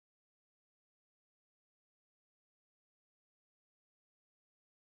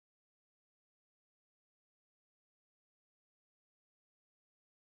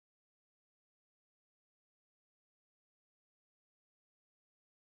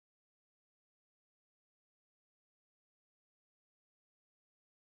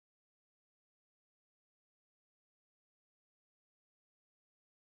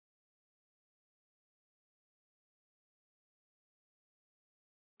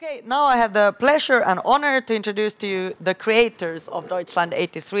Okay, now I have the pleasure and honor to introduce to you the creators of Deutschland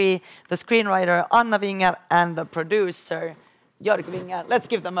 83, the screenwriter Anna Winger and the producer Jörg Winger. Let's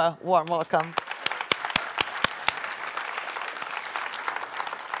give them a warm welcome.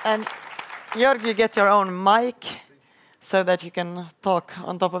 And Jörg, you get your own mic so that you can talk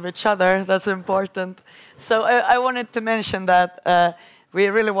on top of each other. That's important. So I wanted to mention that we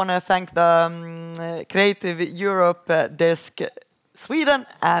really want to thank the Creative Europe desk Sweden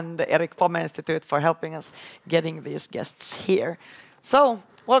and Erik Pomme Institute for helping us getting these guests here. So,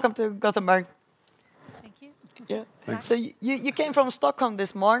 welcome to Gothenburg. Thank you. Yeah. Thanks. So you came from Stockholm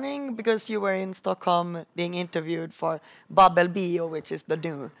this morning because you were in Stockholm being interviewed for Babbel Bio, which is the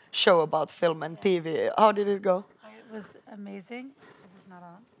new show about film and TV. How did it go? It was amazing. This is not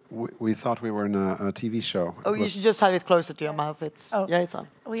on. We thought we were in a TV show. Oh, you should just have it closer to your mouth. Yeah, it's on.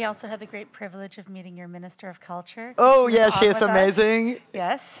 We also had the great privilege of meeting your Minister of Culture. Oh, yeah, she is amazing.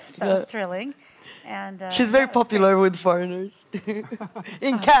 Yes, that was thrilling. And she's very popular with foreigners.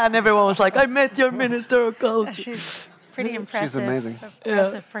 In Cannes, everyone was like, I met your Minister of Culture. She's pretty impressive. She's amazing.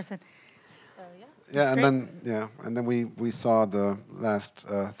 Impressive person. So, and then we saw the last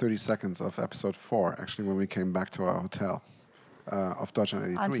 30 seconds of episode 4, actually, when we came back to our hotel. Of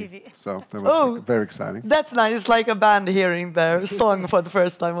Deutschland 83. On TV. So that was very exciting. That's nice. It's like a band hearing their song for the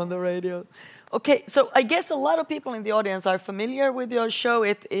first time on the radio. Okay, so I guess a lot of people in the audience are familiar with your show.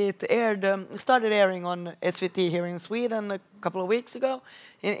 It started airing on SVT here in Sweden a couple of weeks ago,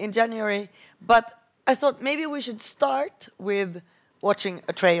 in January. But I thought maybe we should start with watching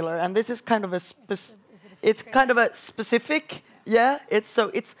a trailer. And this is kind of a specific. Yeah.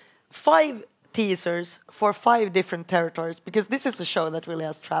 It's 5 teasers for 5 different territories, because this is a show that really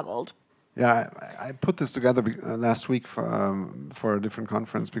has traveled. Yeah, I put this together last week for a different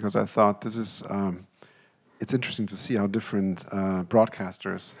conference because I thought this is it's interesting to see how different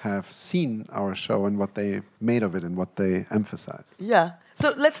broadcasters have seen our show and what they made of it and what they emphasize. Yeah,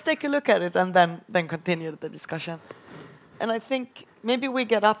 so let's take a look at it and then continue the discussion. And I think maybe we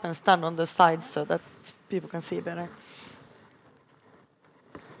get up and stand on the side so that people can see better.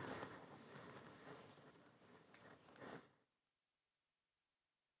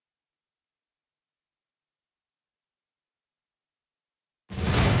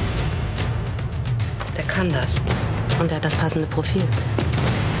 Der kann das. Und er hat das passende Profil.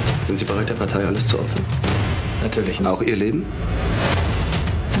 Sind Sie bereit, der Partei alles zu opfern? Natürlich nicht. Auch Ihr Leben?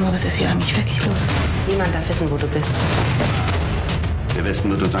 Sag mal, was ist hier eigentlich wirklich los? Niemand darf wissen, wo du bist. Der Westen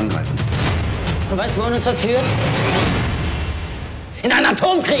wird uns angreifen. Und weißt du, wohin uns das führt? In einen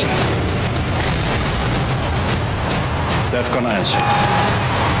Atomkrieg! DEFCON 1.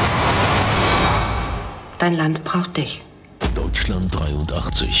 Dein Land braucht dich. Deutschland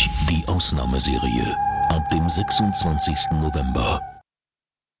 83, die Ausnahmeserie. Ab dem 26. November.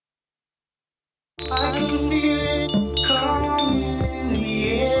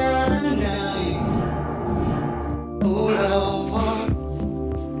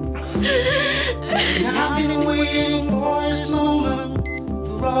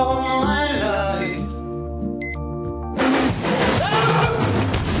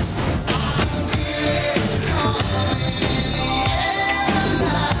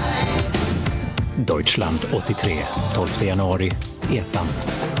 Deutschland 83, 12 januari, Etan.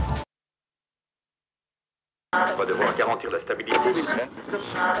 On va devoir garantir la stabilité.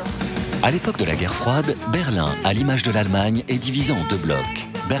 À l'époque de la guerre froide, Berlin, à l'image de l'Allemagne, est divisé en 2 blocs,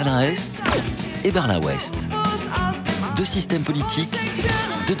 Berlin-Est et Berlin-Ouest. 2 systèmes politiques,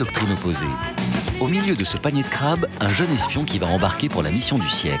 2 doctrines opposées. Au milieu de ce panier de crabes, un jeune espion qui va embarquer pour la mission du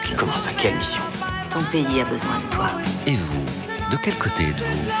siècle. Comment ça, quelle mission? Ton pays a besoin de toi. Et vous, de quel côté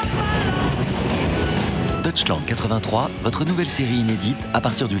êtes-vous? Deutschland 83, votre nouvelle série inédite à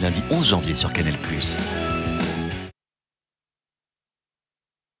partir du lundi 11 janvier sur Canal+.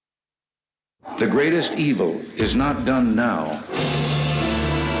 The greatest evil is not done now,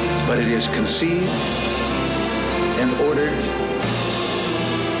 but it is conceived and ordered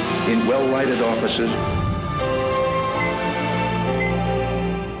in well-lighted offices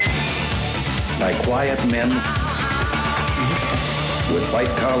by quiet men with white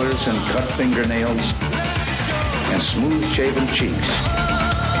collars and cut fingernails and smooth-shaven cheeks.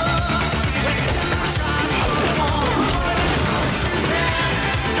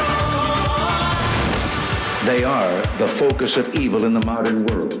 They are the focus of evil in the modern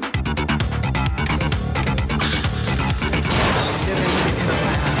world.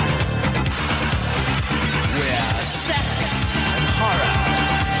 Where sex and horror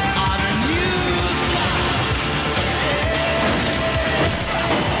are the new gods.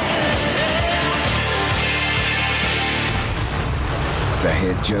 The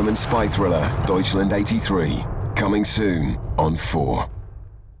hit German spy thriller Deutschland 83, coming soon on 4.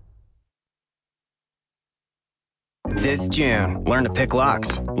 This June, learn to pick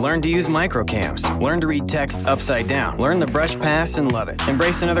locks, learn to use microcams, learn to read text upside down, learn the brush pass and love it.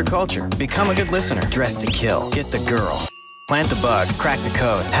 Embrace another culture, become a good listener, dress to kill, get the girl. Plant the bug, crack the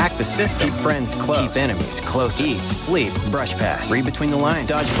code, hack the system, keep friends close, keep enemies closer, eat, sleep, brush pass, read between the lines,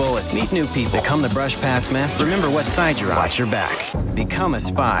 dodge bullets, meet new people, become the brush pass master, remember what side you're on, watch your back, become a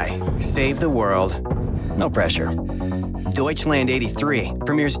spy, save the world, no pressure. Deutschland 83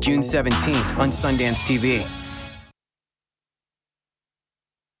 premieres June 17th on Sundance TV.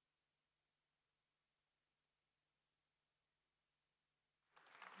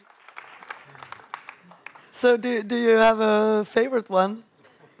 So do you have a favorite one?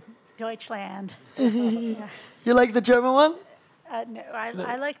 Deutschland. You like the German one? No,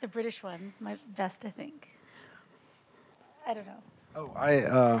 I like the British one, my best, I think. I don't know. Oh,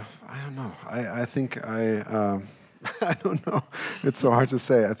 I don't know. I think I don't know. It's so hard to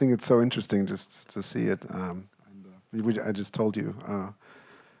say. I think it's so interesting just to see it. I just told you,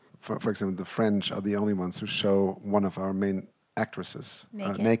 for example, the French are the only ones who show one of our main actresses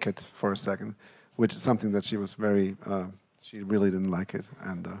naked for a second, which is something that she was very. She really didn't like it,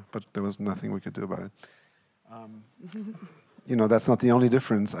 and but there was nothing we could do about it. You know, that's not the only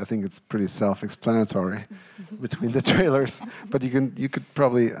difference. I think it's pretty self-explanatory between the trailers. But you could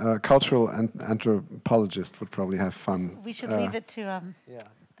probably cultural anthropologist would probably have fun. We should leave it to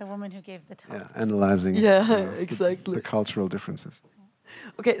the woman who gave the talk. Yeah, analyzing. Exactly the cultural differences.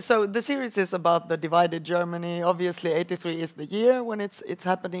 Okay, so the series is about the divided Germany. Obviously, 83 is the year when it's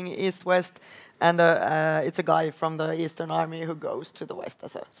happening east-west, and it's a guy from the Eastern Army who goes to the West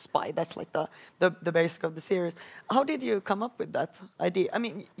as a spy. That's like the basic of the series. How did you come up with that idea? I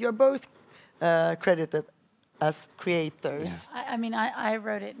mean, you're both credited as creators. Yeah. I mean, I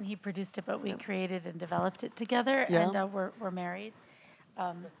wrote it and he produced it, but we created and developed it together, and we're married.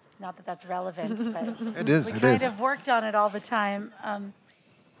 Not that that's relevant, but it is. We kind of worked on it all the time.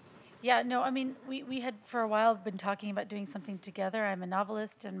 Yeah, no, I mean, we had for a while been talking about doing something together. I'm a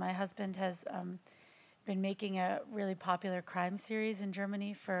novelist, and my husband has been making a really popular crime series in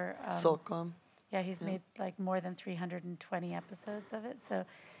Germany for... Solcom. Yeah, he's made like more than 320 episodes of it, so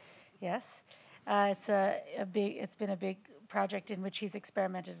yes. It's been a big project in which he's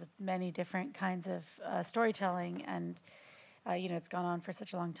experimented with many different kinds of storytelling, and it's gone on for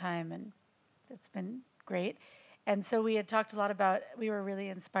such a long time, and it's been great. And so we had talked a lot about, we were really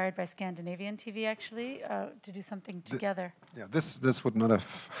inspired by Scandinavian TV, actually, to do something together. Yeah, this would not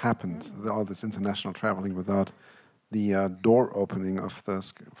have happened, all this international traveling, without the door opening of the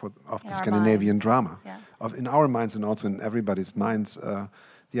Scandinavian drama. Yeah. In our minds and also in everybody's minds,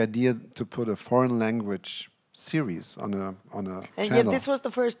 the idea to put a foreign language series on a channel. Yeah, this was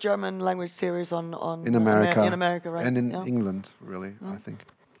the first German language series on in America, right? And in England, really, I think.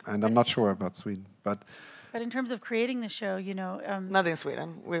 And I'm not sure about Sweden, but in terms of creating the show, not in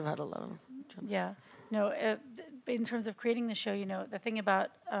Sweden. We've had a lot of. Yeah, no. In terms of creating the show, the thing about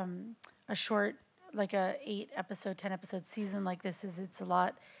a short, like a 8-episode, 10-episode season like this is it's a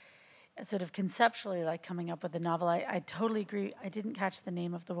lot, sort of conceptually like coming up with a novel. I totally agree. I didn't catch the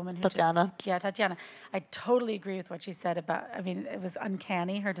name of the woman who Tatiana. Tatiana. I totally agree with what she said about. I mean, it was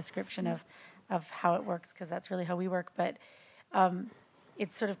uncanny, her description of how it works, because that's really how we work. But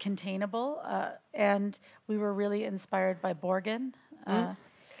it's sort of containable, and we were really inspired by Borgen, a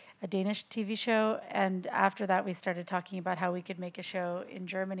Danish TV show. And after that, we started talking about how we could make a show in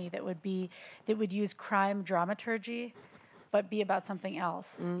Germany that would use crime dramaturgy, but be about something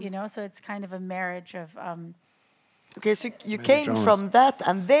else. So it's kind of a marriage of. Okay, so you came genres. From that,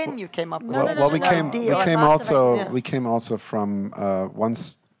 and then you came up with. We came also from one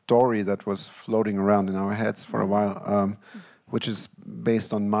story that was floating around in our heads for a while. Which is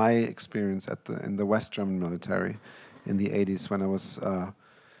based on my experience in the West German military in the 80s, when I was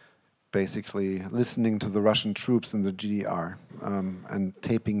basically listening to the Russian troops in the GDR and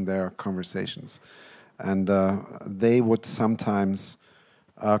taping their conversations. And they would sometimes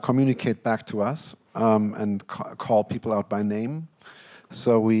communicate back to us and call people out by name.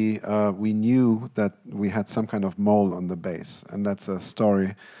 So we knew that we had some kind of mole on the base, and that's a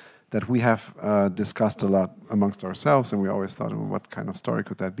story that we have discussed a lot amongst ourselves, and we always thought, well, what kind of story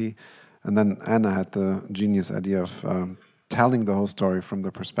could that be? And then Anna had the genius idea of telling the whole story from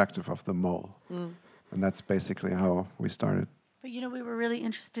the perspective of the mole. And that's basically how we started. But we were really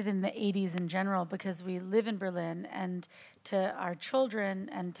interested in the 80s in general, because we live in Berlin, and to our children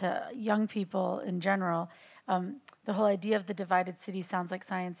and to young people in general, the whole idea of the divided city sounds like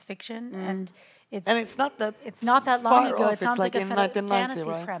science fiction, and it's not that long far ago. off. It sounds like like a in 1990, fantasy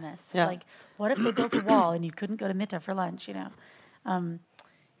right? premise. Yeah. Like, what if they built a wall and you couldn't go to Mitte for lunch?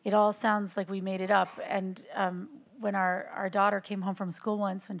 It all sounds like we made it up. And when our daughter came home from school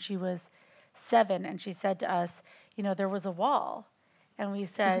once when she was 7, and she said to us, there was a wall, and we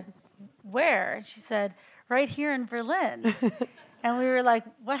said, where? And she said, right here in Berlin. And we were like,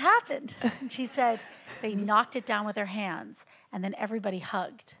 what happened? And she said, they knocked it down with their hands, and then everybody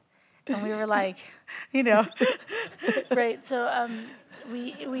hugged. And we were like, right. So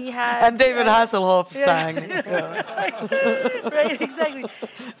we had. And David Hasselhoff sang. Right, exactly. So,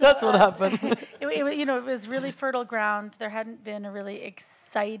 That's what happened. It was really fertile ground. There hadn't been a really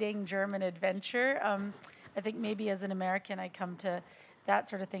exciting German adventure. I think maybe as an American, I come to that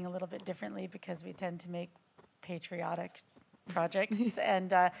sort of thing a little bit differently because we tend to make patriotic projects,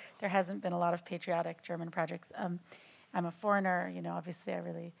 and there hasn't been a lot of patriotic German projects. I'm a foreigner, obviously I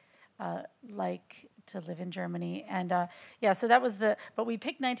really like to live in Germany. And so that was but we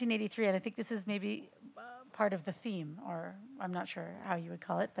picked 1983, and I think this is maybe part of the theme, or I'm not sure how you would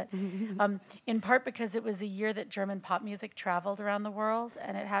call it, but in part because it was a year that German pop music traveled around the world,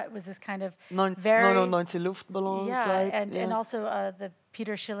 and it was this kind of very... 90 Luftballons, yeah, right? And also the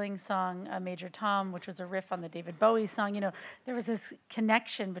Peter Schilling song, Major Tom, which was a riff on the David Bowie song. There was this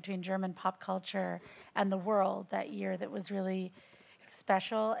connection between German pop culture and the world that year that was really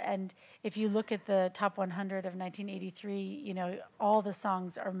special. And if you look at the top 100 of 1983, all the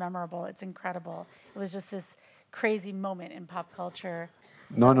songs are memorable. It's incredible. It was just this crazy moment in pop culture.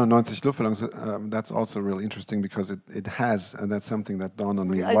 90 Luftballons, that's also really interesting because it has, and that's something that dawned on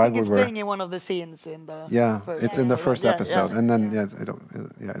me I while think we it's were... playing in one of the scenes in the first it's in the first episode, yeah. and then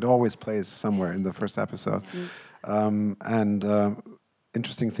it always plays somewhere in the first episode.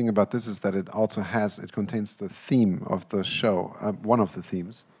 Interesting thing about this is that it contains the theme of the show, one of the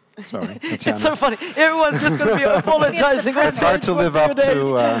themes. Sorry, Tatiana. It's so funny. Everyone's just going to be apologizing. It's hard to live up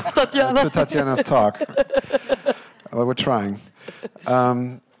to Tatiana's talk. Well, we're trying.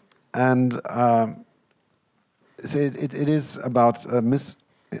 So it is about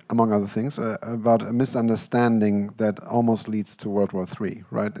among other things, about a misunderstanding that almost leads to World War III,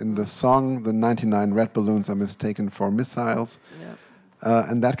 right? In the song, the 99 red balloons are mistaken for missiles. Yeah.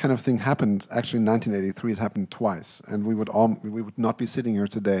 And that kind of thing happened actually in 1983. It happened twice, and we would not be sitting here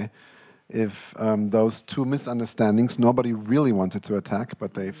today if those two misunderstandings, nobody really wanted to attack,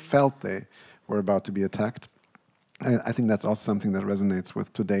 but they felt they were about to be attacked. I think that's also something that resonates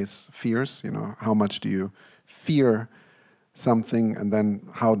with today's fears. How much do you fear something, and then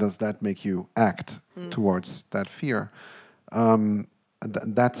how does that make you act towards that fear?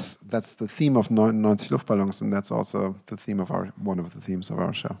 That's the theme of 90 Luftballons, and that's also the theme of one of the themes of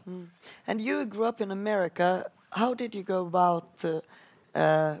our show. And you grew up in America. How did you go about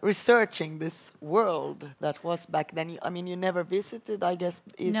researching this world that was back then? You never visited, I guess,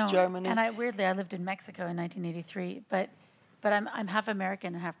 East Germany. And I lived in Mexico in 1983, but I'm half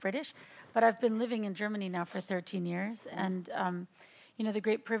American and half British. But I've been living in Germany now for 13 years, and the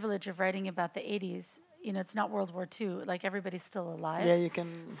great privilege of writing about the 80s. It's not World War II. Like, everybody's still alive. Yeah, you can.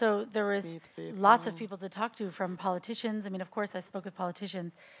 So there was lots of people to talk to, from politicians. Of course, I spoke with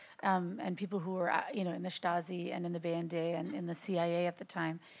politicians and people who were, in the Stasi and in the BND and in the CIA at the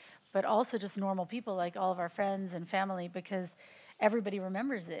time, but also just normal people, like all of our friends and family, because everybody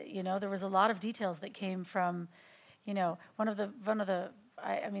remembers it. There was a lot of details that came from, one of the.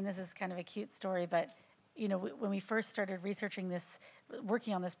 This is kind of a cute story, but. When we first started researching this,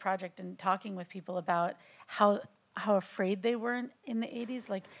 working on this project and talking with people about how afraid they were in the 80s,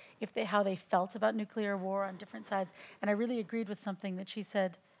 like how they felt about nuclear war on different sides. And I really agreed with something that she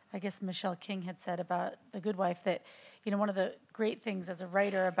said, I guess Michelle King had said about The Good Wife, that, one of the great things as a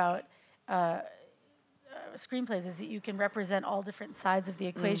writer about screenplays is that you can represent all different sides of the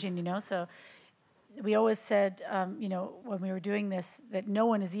equation, So we always said, when we were doing this, that no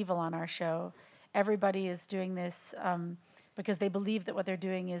one is evil on our show. Everybody is doing this because they believe that what they're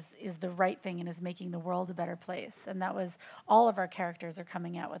doing is the right thing and is making the world a better place. And that was, all of our characters are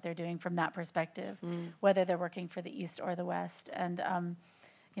coming at what they're doing from that perspective, whether they're working for the East or the West. And,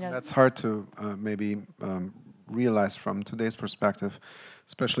 that's hard to maybe realize from today's perspective,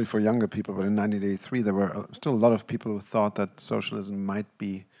 especially for younger people. But in 1983, there were still a lot of people who thought that socialism might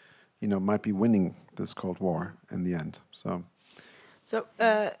be winning this Cold War in the end. So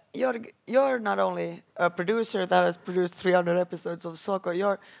you're not only a producer that has produced 300 episodes of Soko,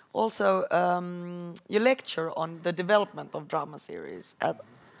 you're also you lecture on the development of drama series at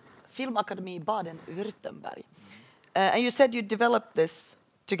Filmakademi Baden-Württemberg. And you said you developed this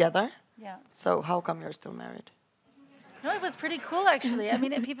together. Yeah. So how come you're still married? No, it was pretty cool, actually. I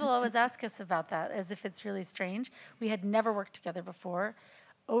mean, people always ask us about that, as if it's really strange. We had never worked together before.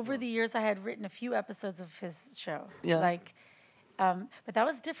 Over the years, I had written a few episodes of his show. Yeah. But that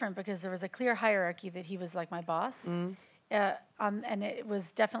was different because there was a clear hierarchy that he was like my boss. And it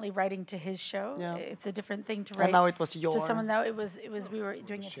was definitely writing to his show. Yeah. It's a different thing to write. And now it was your. To someone. Now it was we were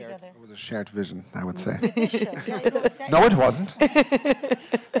doing it together. It was a shared vision, I would say. Exactly. No, it wasn't.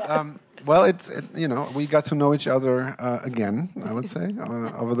 Well, we got to know each other again, I would say,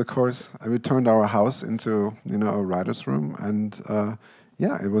 over the course. We turned our house into, a writer's room, and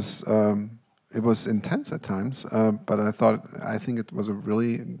it was intense at times, but I think it was a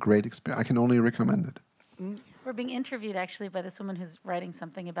really great experience. I can only recommend it. We're being interviewed actually by this woman who's writing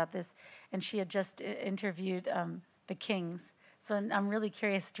something about this, and she had just interviewed the Kings. So I'm really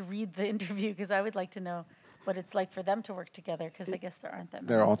curious to read the interview because I would like to know what it's like for them to work together, because I guess there aren't that many.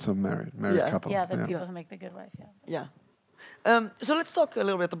 They're also married couple. Yeah, the people who make The Good Wife, Yeah. So let's talk a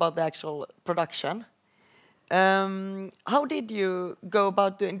little bit about the actual production. How did you go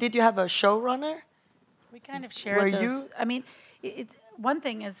about doing? Did you have a showrunner? We kind of shared those. I mean, it's one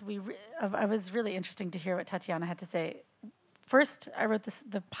thing is I was really interesting to hear what Tatiana had to say. First, I wrote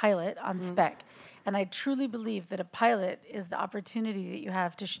the pilot on spec, and I truly believe that a pilot is the opportunity that you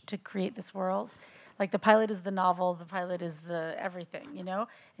have to create this world. Like the pilot is the novel, the pilot is the everything, and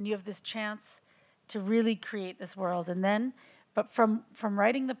you have this chance to really create this world. And then, but from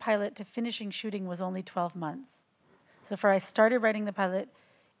writing the pilot to finishing shooting was only 12 months. So I started writing the pilot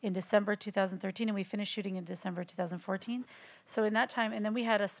in December 2013, and we finished shooting in December 2014. So in that time, and then we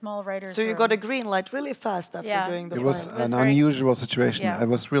had a small writer's room. You got a green light really fast after doing the pilot. It was an unusual situation. Yeah. I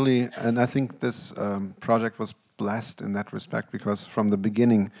was really, and I think this project was blessed in that respect, because from the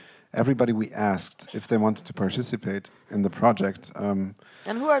beginning, everybody we asked if they wanted to participate in the project. And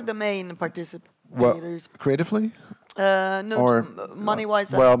who are the main participants? Well, creatively? No, or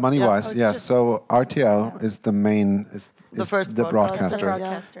money-wise. Well, money-wise, yes. So RTL is the main, is the broadcaster.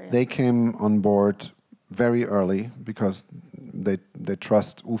 Yeah. They came on board very early because they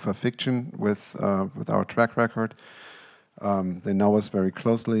trust UFA Fiction with our track record. They know us very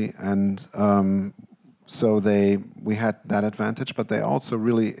closely, and so we had that advantage. But they also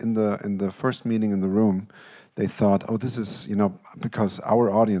really in the first meeting in the room, they thought, oh, this is because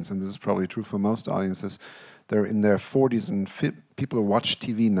our audience, and this is probably true for most audiences, they're in their 40s and people who watch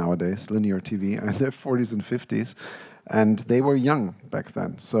TV nowadays, linear TV, are in their 40s and 50s, and they were young back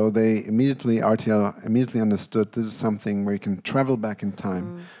then. So RTL immediately understood this is something where you can travel back in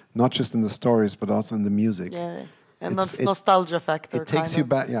time, not just in the stories, but also in the music. Yeah, and nostalgia factor. It takes you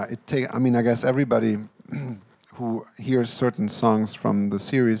back. Yeah, I guess everybody who hears certain songs from the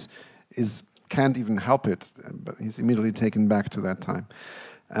series can't even help it, but he's immediately taken back to that time.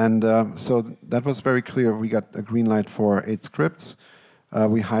 And so that was very clear. We got a green light for 8 scripts.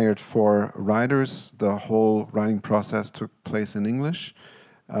 We hired 4 writers. The whole writing process took place in English.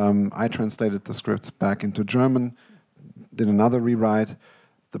 I translated the scripts back into German, did another rewrite.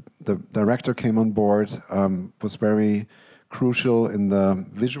 The director came on board, was very crucial in the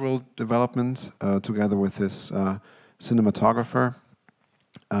visual development, together with his cinematographer.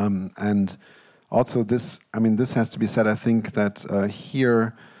 And also this has to be said, I think that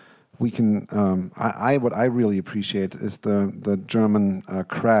here we can, what I really appreciate is the German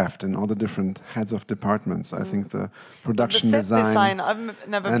craft and all the different heads of departments. I think the production the set design. I've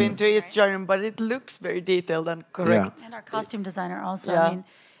never been to East Germany, but it looks very detailed and correct. Yeah. And our costume designer also. Yeah. I mean,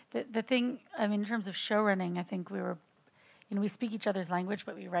 the thing, in terms of show running, I think we speak each other's language,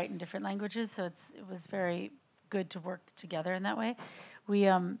 but we write in different languages, so it was very good to work together in that way.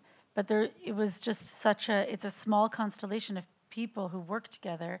 It was just it's a small constellation of people who work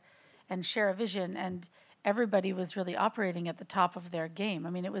together and share a vision, and everybody was really operating at the top of their game. I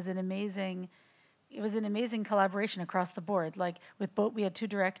mean, it was an amazing collaboration across the board. Like we had 2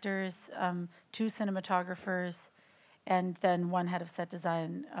 directors, 2 cinematographers, and then 1 head of set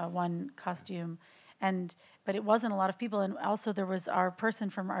design, 1 costume, but it wasn't a lot of people. And also there was our person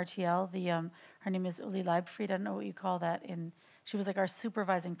from RTL. Her name is Uli Leibfried. I don't know what you call that She was like our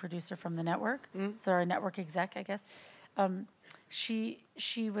supervising producer from the network, so our network exec, I guess.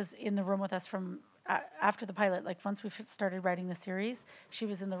 She was in the room with us from after the pilot. Like once we started writing the series, she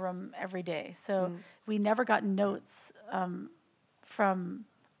was in the room every day. So we never got notes from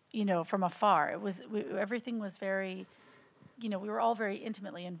afar. Everything was very, we were all very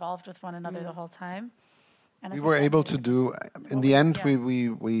intimately involved with one another the whole time. And we were able to do. In the end, we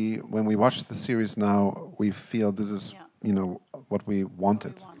when we watch the series now, we feel this is what we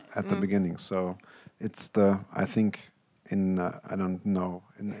wanted at the beginning. So it's I think I don't know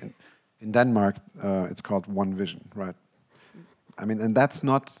in Denmark it's called One Vision, right? I mean, and that's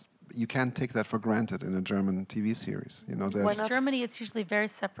not. You can't take that for granted in a German TV series. You know, there's In Germany, it's usually very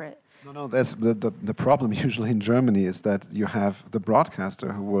separate. no. There's the problem usually in Germany is that you have the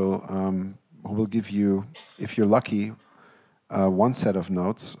broadcaster who will give you, if you're lucky, one set of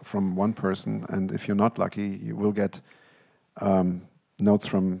notes from one person, and if you're not lucky, you will get notes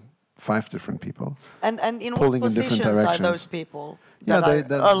from 5 different people. And in what pulling in different positions are directions. those people Yeah,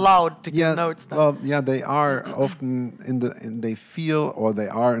 that are allowed to give notes? Then? Well, yeah, they are often they feel or they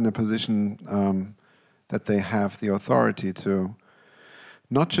are in a position that they have the authority to,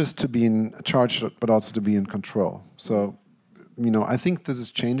 not just to be in charge, but also to be in control. So, you know, I think this is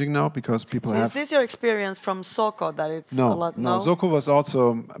changing now because people have. Is this your experience from Soko that it's a lot? No, Soko was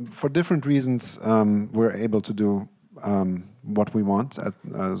also, for different reasons, we're able to do what we want. At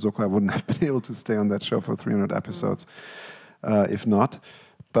Soko, I wouldn't have been able to stay on that show for 300 episodes if not.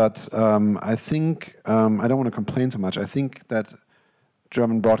 But I think, I don't want to complain too much. I think that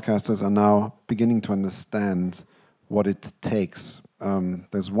German broadcasters are now beginning to understand what it takes.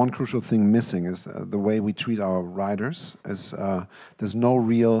 There's one crucial thing missing is the way we treat our writers. There's no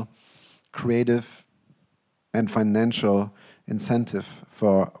real creative and financial incentive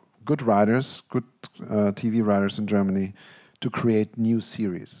for good writers, good TV writers in Germany to create new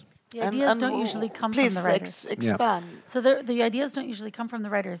series. The ideas don't usually come from the writers. Please expand. Yeah. So the ideas don't usually come from the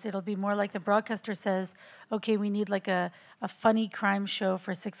writers. It'll be more like the broadcaster says, okay, we need like a funny crime show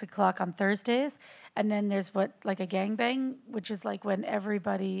for 6 o'clock on Thursdays. And then there's like a gangbang, which is like when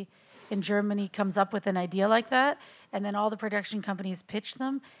everybody in Germany comes up with an idea like that. And then all the production companies pitch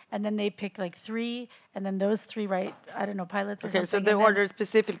them. And then they pick like 3. And then those 3 write, I don't know, pilots or something. Okay, so they order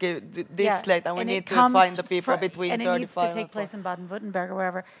specifically this slate, and we need to find the people between 35 and 40. And it needs to take place in Baden-Württemberg or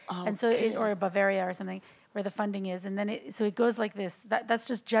wherever. Okay. And so, or Bavaria or something, where the funding is. And then so it goes like this. That's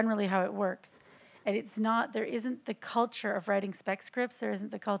just generally how it works. And it's not, there isn't the culture of writing spec scripts, there isn't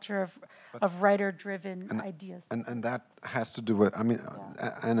the culture of writer-driven ideas. And that has to do with, I mean,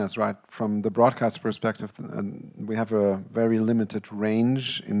 Anna's right, from the broadcast perspective, we have a very limited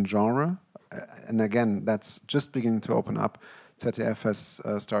range in genre. And again, that's just beginning to open up. ZDF has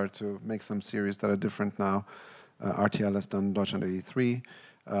started to make some series that are different now. RTL has done Deutschland 83,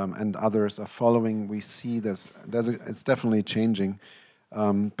 and others are following. We see it's definitely changing.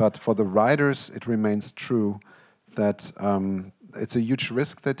 But for the writers, it remains true that it's a huge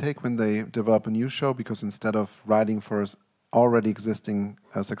risk they take when they develop a new show, because instead of writing for an already existing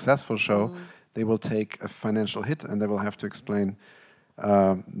successful show, they will take a financial hit and they will have to explain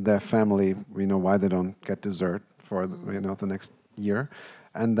their family, why they don't get dessert for the next year.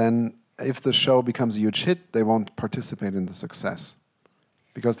 And then if the show becomes a huge hit, they won't participate in the success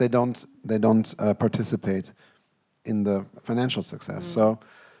because they don't participate in the financial success. So,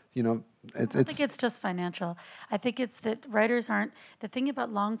 I don't think it's just financial. I think it's that writers aren't... The thing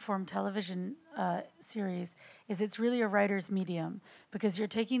about long-form television series is it's really a writer's medium, because you're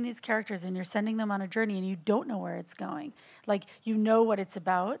taking these characters and you're sending them on a journey and you don't know where it's going. Like, you know what it's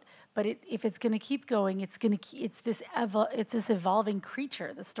about, but if it's going to keep going, it's this evolving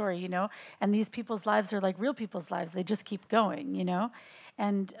creature, the story, And these people's lives are like real people's lives. They just keep going,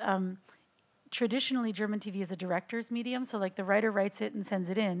 And... traditionally, German TV is a director's medium, so like the writer writes it and sends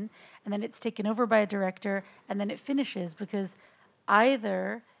it in, and then it's taken over by a director, and then it finishes, because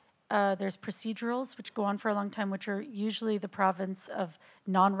either there's procedurals, which go on for a long time, which are usually the province of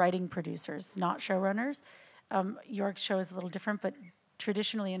non-writing producers, not showrunners. York's show is a little different, but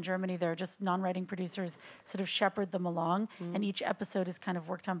traditionally in Germany, there are just non-writing producers sort of shepherd them along, and each episode is kind of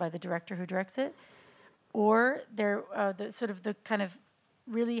worked on by the director who directs it. Or they're the kind of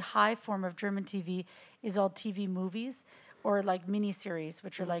really high form of German TV is all TV movies, or like miniseries,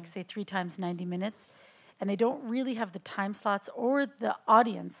 which are like, say, 3 times 90 minutes. And they don't really have the time slots or the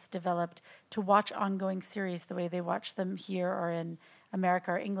audience developed to watch ongoing series the way they watch them here or in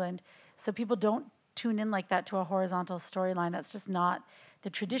America or England. So people don't tune in like that to a horizontal storyline. That's just not the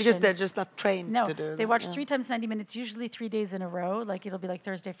tradition. Because they're just not trained to do that. No, they watch 3 times 90 minutes, usually 3 days in a row. Like it'll be like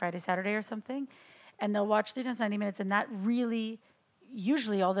Thursday, Friday, Saturday or something. And they'll watch 3 times 90 minutes, and that really...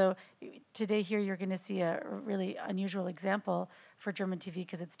 Usually, although today here you're going to see a really unusual example for German TV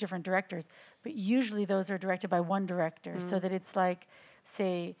because it's different directors, but usually those are directed by one director, so that it's like,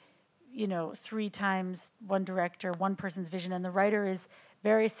 say, 3 times one director, one person's vision, and the writer is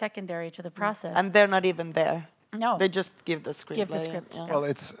very secondary to the process. And they're not even there. No. They just give the script. Give the script. Yeah. Well,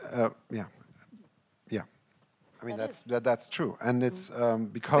 it's, yeah. I mean, that's true. And it's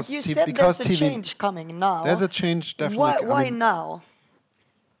because... But you said there's a change coming now. There's a change, definitely. Why now?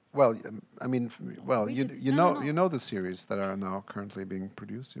 Well, you know the series that are now currently being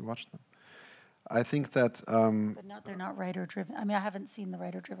produced. You watch them. I think that. But they're not writer-driven. I mean, I haven't seen the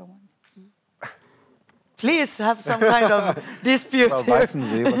writer-driven ones. Please have some kind of dispute. Well, here.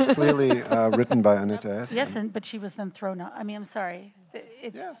 Weissensee was clearly written by Anita S. Yes, but she was then thrown out. I mean, I'm sorry.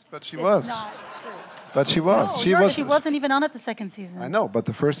 Yes, but she it's was. Not true. But she was. No, she was. She wasn't even on it the second season. I know, but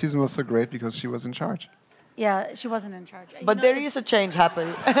the first season was so great because she was in charge. Yeah, she wasn't in charge. But there is a change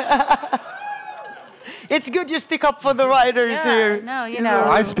happening. It's good you stick up for the writers here. No, you know,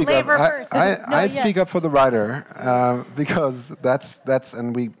 I speak labor up. first. I speak up for the writer because that's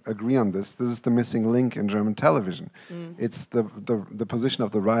and we agree on this. This is the missing link in German television. It's the position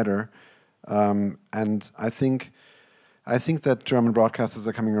of the writer, and I think that German broadcasters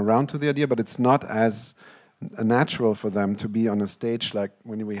are coming around to the idea, but it's not as natural for them to be on a stage like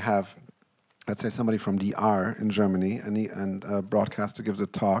when we have, let's say, somebody from DR in Germany, and a broadcaster gives a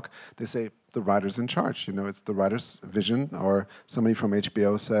talk. They say the writer's in charge. You know, it's the writer's vision. Or somebody from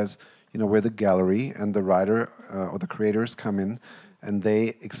HBO says, you know, we're the gallery, and the writer or the creators come in, and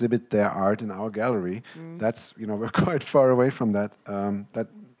they exhibit their art in our gallery. That's, you know, we're quite far away from that. That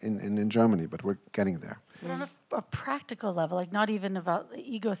in Germany, but we're getting there. But on a practical level, like not even about the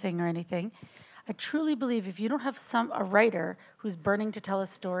ego thing or anything, I truly believe if you don't have a writer who's burning to tell a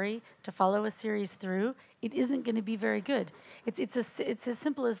story, to follow a series through, it isn't going to be very good. It's as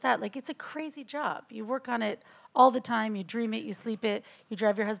simple as that. Like, it's a crazy job. You work on it all the time. You dream it. You sleep it. You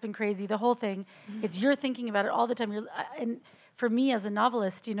drive your husband crazy. The whole thing. You're thinking about it all the time. And for me as a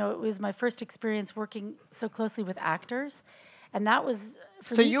novelist, you know, it was my first experience working so closely with actors, and that was.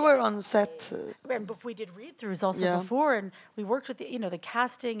 So you were on set, and we did read-throughs also before, and we worked with the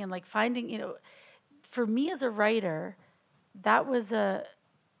casting and like finding, for me as a writer, that was a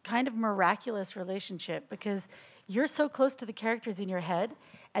kind of miraculous relationship because you're so close to the characters in your head,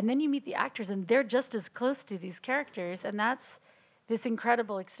 and then you meet the actors and they're just as close to these characters, and that's this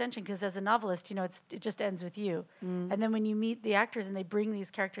incredible extension because as a novelist, it just ends with you, and then when you meet the actors and they bring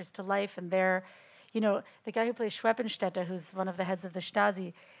these characters to life, and they're the guy who plays Schweppenstätte, who's one of the heads of the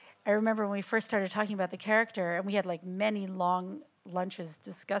Stasi, I remember when we first started talking about the character, and we had like many long lunches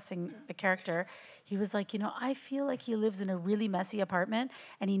discussing the character, he was like, I feel like he lives in a really messy apartment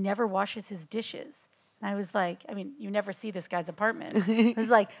and he never washes his dishes. And I was like, I mean, you never see this guy's apartment. I was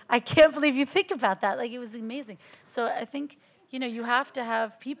like, I can't believe you think about that. Like, it was amazing. So I think, you have to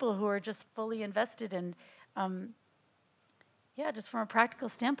have people who are just fully invested in just from a practical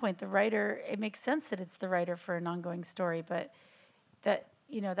standpoint, the writer, it makes sense that it's the writer for an ongoing story, but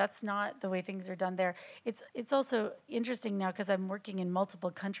that's not the way things are done there. It's also interesting now because I'm working in multiple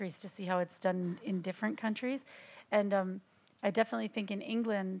countries to see how it's done in different countries. And I definitely think in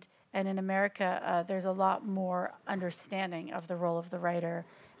England and in America, there's a lot more understanding of the role of the writer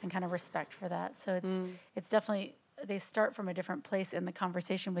and kind of respect for that. So it's definitely, they start from a different place in the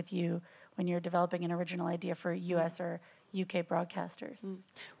conversation with you when you're developing an original idea for US or UK broadcasters.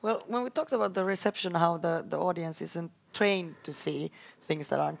 Well, when we talked about the reception, how the audience isn't trained to see things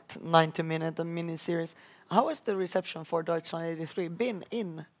that aren't 90-minute and mini-series, how has the reception for Deutschland 83 been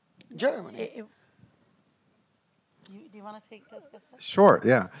in Germany? Do you want to discuss that? Sure,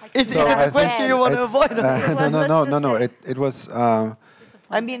 yeah. Is it a question you want to avoid? No. It was...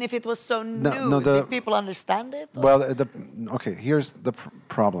 I mean, if it was so new, did people understand it? Or? Well, okay, here's the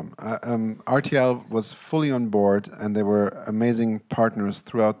problem. RTL was fully on board, and they were amazing partners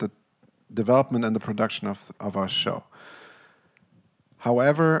throughout the development and the production of our show.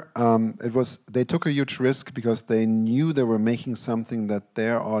 However, they took a huge risk because they knew they were making something that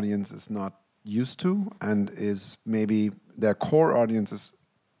their audience is not used to, and is maybe their core audience is.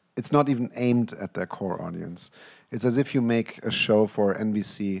 It's not even aimed at their core audience. It's as if you make a show for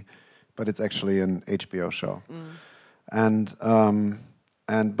NBC, but it's actually an HBO show.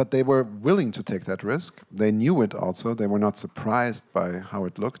 But they were willing to take that risk. They knew it also. They were not surprised by how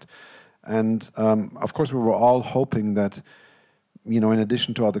it looked. And of course, we were all hoping that, in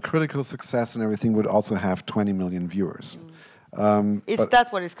addition to all the critical success and everything, would also have 20 million viewers. Is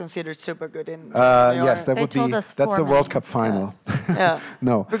that what is considered super good in? Yes, that would be. That's the World Cup final. Yeah.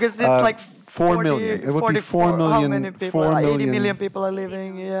 No, because it's like 4 million. It would be 4 million. How many people? 80 million people are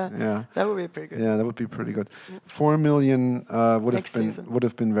living. Yeah. That would be pretty good. Yeah, that would be pretty good. 4 million would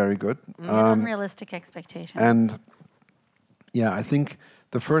have been very good. Unrealistic expectations. And yeah, I think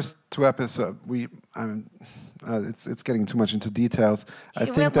the first 2 episodes it's getting too much into details. I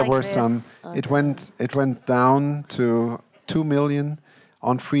think there were some. It went down to 2 million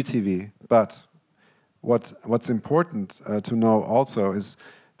on free TV. But what's important to know also is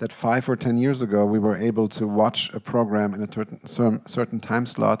that 5 or 10 years ago we were able to watch a program in a certain time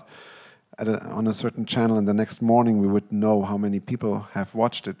slot on a certain channel, and the next morning we would know how many people have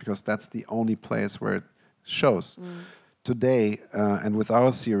watched it, because that's the only place where it shows. Today, and with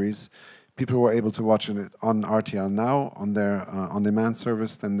our series, people were able to watch it on RTL Now, on their on-demand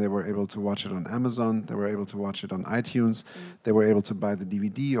service. Then they were able to watch it on Amazon. They were able to watch it on iTunes. They were able to buy the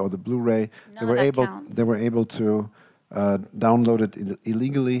DVD or the Blu-ray. They were able to download it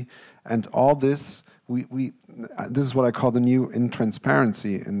illegally, and all this. This is what I call the new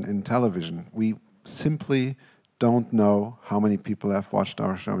intransparency in television. We simply don't know how many people have watched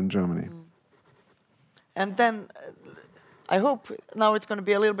our show in Germany. And then I hope now it's going to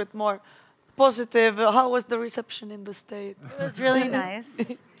be a little bit more positive. How was the reception in the States? It was really nice.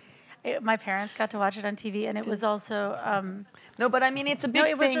 My parents got to watch it on TV, and it was also... no, but I mean, it's a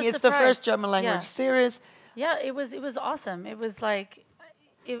big thing. It's surprise. the first German language series. Yeah, it was awesome. It was like...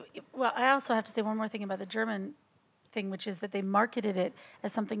 well, I also have to say one more thing about the German thing, which is that they marketed it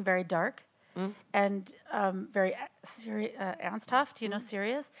as something very dark and very ernsthaft,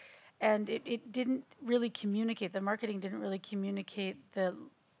 serious. And it didn't really communicate, the marketing didn't really communicate the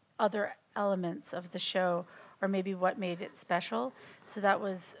other elements of the show or maybe what made it special. So that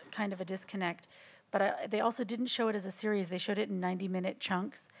was kind of a disconnect. But they also didn't show it as a series. They showed it in 90-minute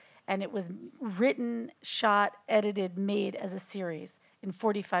chunks. And it was written, shot, edited, made as a series in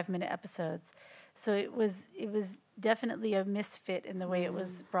 45-minute episodes. So it was definitely a misfit in the way it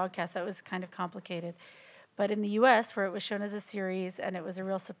was broadcast. That was kind of complicated. But in the U.S., where it was shown as a series and it was a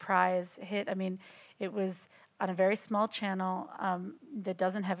real surprise hit, I mean, it was on a very small channel that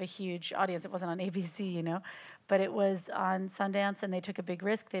doesn't have a huge audience. It wasn't on ABC, but it was on Sundance, and they took a big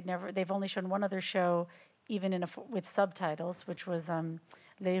risk. They've only shown one other show, even with subtitles, which was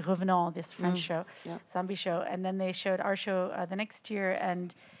Les Revenants, this French show, zombie show. And then they showed our show the next year,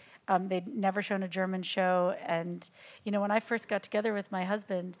 and they'd never shown a German show. And, when I first got together with my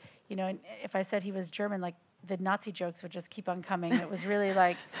husband, if I said he was German, like, the Nazi jokes would just keep on coming. It was really,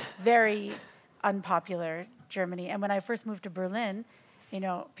 like, very unpopular, Germany. And when I first moved to Berlin,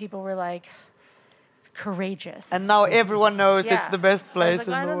 people were like, it's courageous. And now everyone knows it's the best place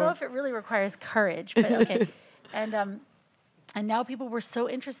in the world. I don't know if it really requires courage, but okay. And now people were so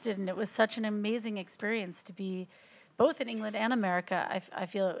interested, and it was such an amazing experience to be both in England and America. I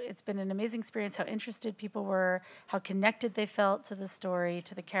feel it's been an amazing experience, how interested people were, how connected they felt to the story,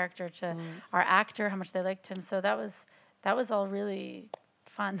 to the character, to our actor, how much they liked him. So that was all really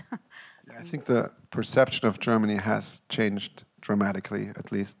fun. Yeah, I think the perception of Germany has changed dramatically,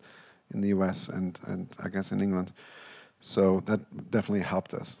 at least in the US and I guess in England. So that definitely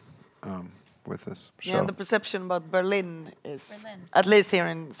helped us with this show. Yeah, and the perception about Berlin is, at least here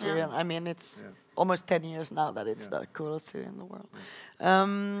in Sweden, I mean, it's almost 10 years now that it's the coolest city in the world.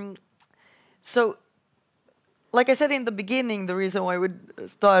 So, like I said in the beginning, the reason why we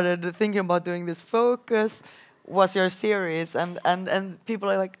started thinking about doing this focus was your series, and people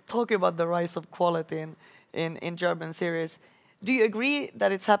are like talking about the rise of quality in German series. Do you agree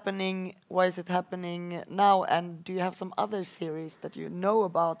that it's happening? Why is it happening now? And do you have some other series that you know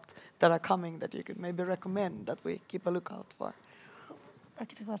about that are coming that you could maybe recommend that we keep a lookout for? I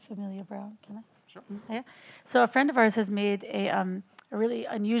can talk about Familia Brown, can I? Sure. Yeah. So a friend of ours has made a really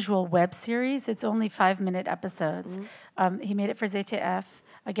unusual web series. It's only 5-minute episodes. He made it for ZDF.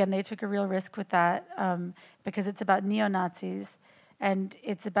 Again, they took a real risk with that because it's about neo-Nazis, and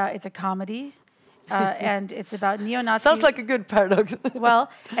it's a comedy. And it's about neo-Nazis. Sounds like a good paradox.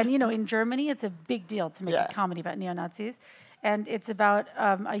 Well, and in Germany, it's a big deal to make a comedy about neo-Nazis. And it's about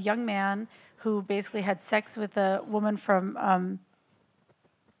a young man who basically had sex with a woman from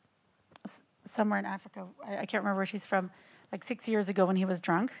somewhere in Africa. I can't remember where she's from, like 6 years ago when he was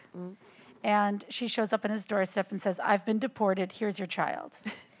drunk. And she shows up on his doorstep and says, "I've been deported, here's your child."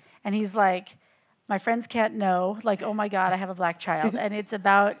 And he's like, "My friends can't know, like, oh my God, I have a black child." And it's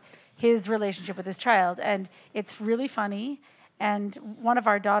about his relationship with his child. And it's really funny. And one of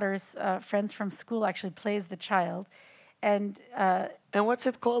our daughter's friends from school actually plays the child. And what's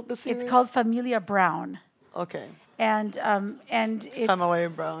it called, the series? It's called Familia Brown. Okay. And it's Familia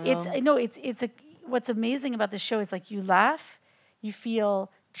Brown. What's amazing about the show is, like, you laugh, you feel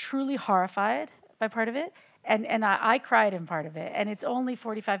truly horrified by part of it, and I cried in part of it, and it's only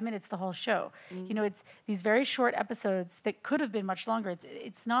 45 minutes the whole show. It's these very short episodes that could have been much longer.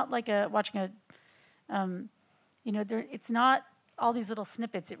 It's not like watching a it's not all these little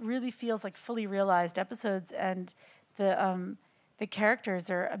snippets. It really feels like fully realized episodes, and the characters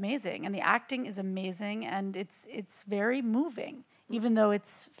are amazing, and the acting is amazing, and it's very moving, even though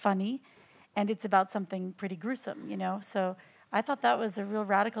it's funny, and it's about something pretty gruesome, So I thought that was a real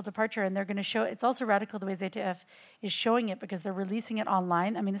radical departure, and they're going to show. It's also radical the way ZDF is showing it because they're releasing it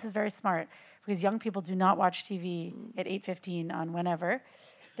online. I mean, this is very smart because young people do not watch TV at 8:15 on whenever.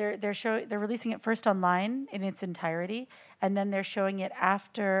 They're releasing it first online in its entirety, and then they're showing it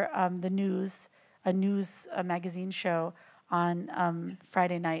after the news, a magazine show on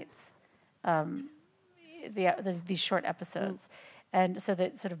Friday nights. These short episodes, and so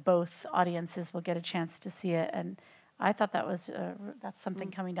that sort of both audiences will get a chance to see it. And I thought that was that's something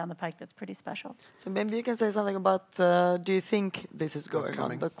coming down the pike that's pretty special. So maybe you can say something about do you think this is going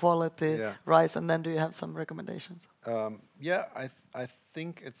on, the quality rise, and then do you have some recommendations? I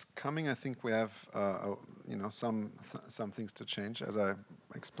think it's coming. I think we have some things to change, as I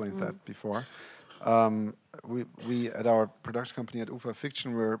explained that before. We at our production company at UFA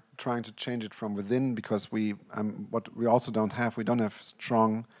Fiction, we're trying to change it from within because what we also don't have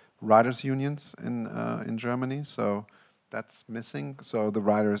strong writers unions in Germany, so that's missing. So the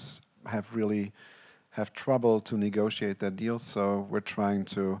writers have trouble to negotiate their deals. So we're trying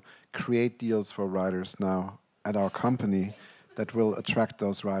to create deals for writers now at our company that will attract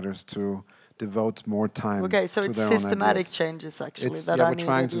those writers to devote more time. Okay, so to it's their own systematic ideas. changes actually. We're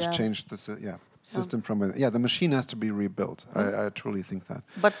trying to change the system from within. Yeah, the machine has to be rebuilt. I truly think that.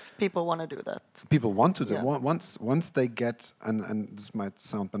 But people want to do that. People want to do it. Once they get, and this might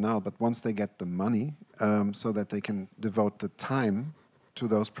sound banal, but once they get the money, so that they can devote the time to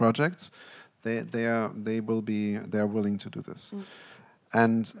those projects, they're willing to do this.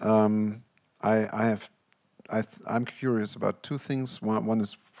 And I'm curious about two things. One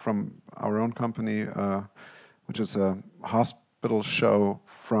is from our own company, which is a hospital show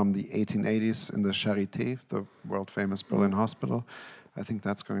from the 1880s in the Charité, the world-famous Berlin hospital. I think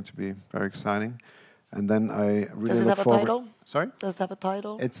that's going to be very exciting. And then I really look forward... Does it have a title? Sorry? Does it have a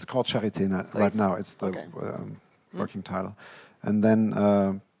title? It's called Charité right now. It's the working title. And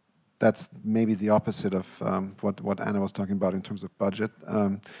then that's maybe the opposite of what Anna was talking about in terms of budget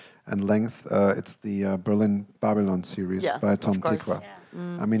and length. It's the Berlin Babylon series by Tom Tykwer.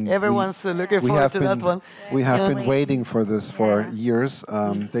 I mean, everyone's looking forward to that one. We have been waiting for this for years.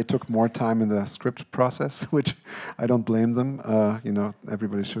 They took more time in the script process, which I don't blame them.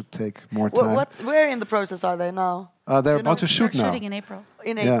 Everybody should take more time. Where in the process are they now? They're about to shoot now. Shooting in April.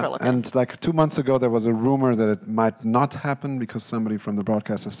 In April, okay. And like 2 months ago, there was a rumor that it might not happen because somebody from the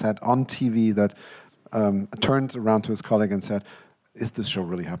broadcaster said on TV that turned around to his colleague and said, "Is this show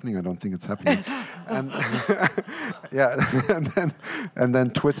really happening? I don't think it's happening." And and then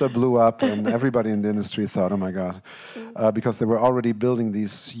Twitter blew up, and everybody in the industry thought, "Oh my God," because they were already building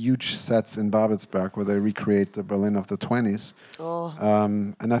these huge sets in Babelsberg where they recreate the Berlin of the 20s.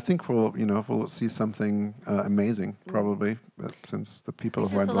 And I think we'll see something amazing probably, since the people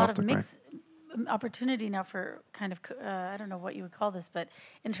who are involved are great. Opportunity now for kind of I don't know what you would call this, but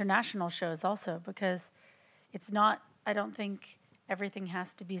international shows also, because it's not. I don't think everything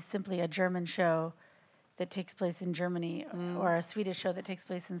has to be simply a German show that takes place in Germany or a Swedish show that takes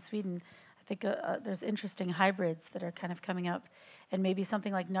place in Sweden. I think there's interesting hybrids that are kind of coming up, and maybe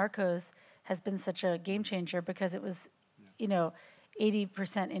something like Narcos has been such a game changer because it was,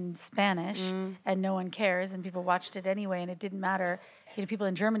 80% in Spanish and no one cares, and people watched it anyway, and it didn't matter. People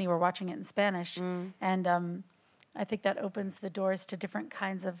in Germany were watching it in Spanish, and I think that opens the doors to different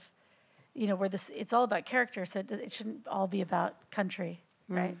kinds of, where it's all about character, so it shouldn't all be about country,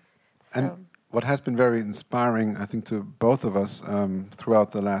 right? So. And what has been very inspiring, I think, to both of us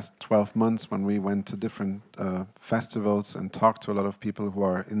throughout the last 12 months when we went to different festivals and talked to a lot of people who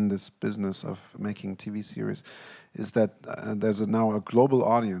are in this business of making TV series, is that there's now a global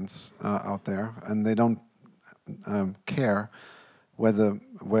audience out there, and they don't care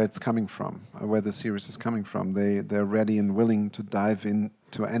where it's coming from, where the series is coming from. They're ready and willing to dive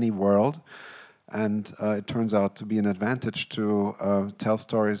into any world, and it turns out to be an advantage to tell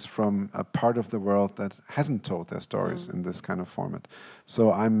stories from a part of the world that hasn't told their stories in this kind of format.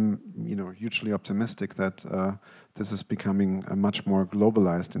 So I'm, hugely optimistic that this is becoming a much more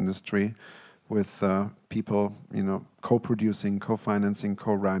globalized industry, with people, co-producing, co-financing,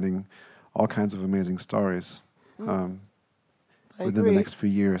 co-writing all kinds of amazing stories. Within the next few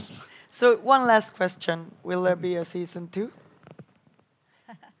years. So one last question. Will there be a season 2?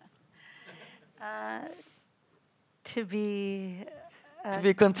 To be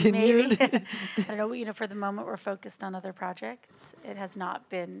continued? Maybe. I don't know. For the moment, we're focused on other projects. It has not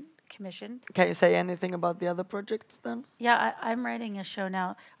been commissioned. Can you say anything about the other projects then? Yeah, I'm writing a show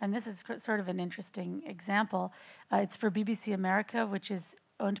now, and this is sort of an interesting example. It's for BBC America, which is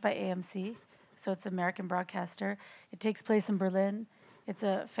owned by AMC. So it's an American broadcaster. It takes place in Berlin, It's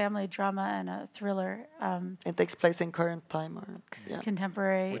a family drama and a thriller. It takes place in current time, or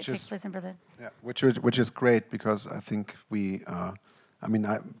contemporary. It takes place in Berlin. Yeah, which is great because I think we. I mean,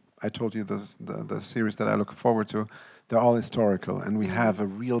 I told you the series that I look forward to. They're all historical, and we have a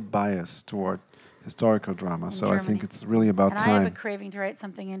real bias toward historical drama. In so Germany. I think it's really about time. I have a craving to write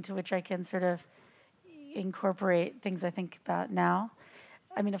something into which I can sort of incorporate things I think about now.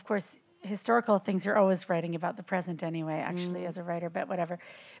 I mean, of course, historical things you're always writing about the present anyway, actually, as a writer, but whatever.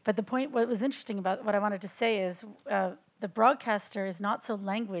 But the point, what was interesting about what I wanted to say is the broadcaster is not so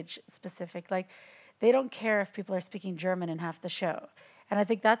language specific. Like, they don't care if people are speaking German in half the show. And I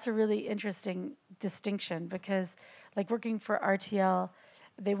think that's a really interesting distinction because, like, working for RTL,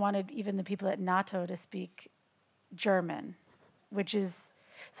 they wanted even the people at NATO to speak German, which is,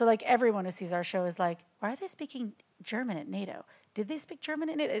 so like everyone who sees our show is like, why are they speaking German at NATO? Did they speak German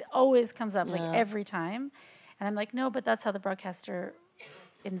at NATO? It always comes up, like every time. And I'm like, no, but that's how the broadcaster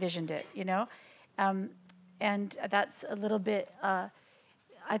envisioned it, you know? And that's a little bit, I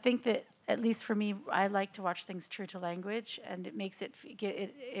think that, at least for me, I like to watch things true to language, and it makes it,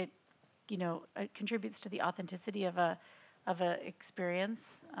 you know, it contributes to the authenticity of a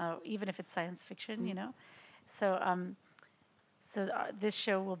experience, even if it's science fiction, you know. So, this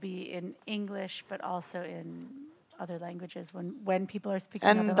show will be in English, but also in other languages when people are speaking.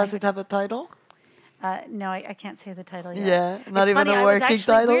 And does it have a title? No, I can't say the title yet. Yeah, not it's even funny, a working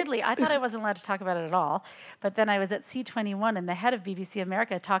title? Weirdly, I thought I wasn't allowed to talk about it at all. But then I was at C21, and the head of BBC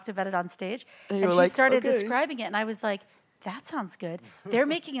America talked about it on stage. And she started describing it, and I was like, that sounds good. They're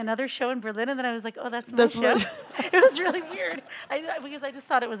making another show in Berlin, and then I was like, oh, that's my show. It was really weird, because I just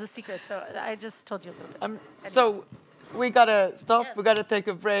thought it was a secret. So I just told you a little bit. So we got to stop. Yes. We got to take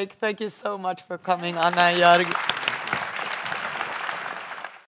a break. Thank you so much for coming, Anna and Jörg.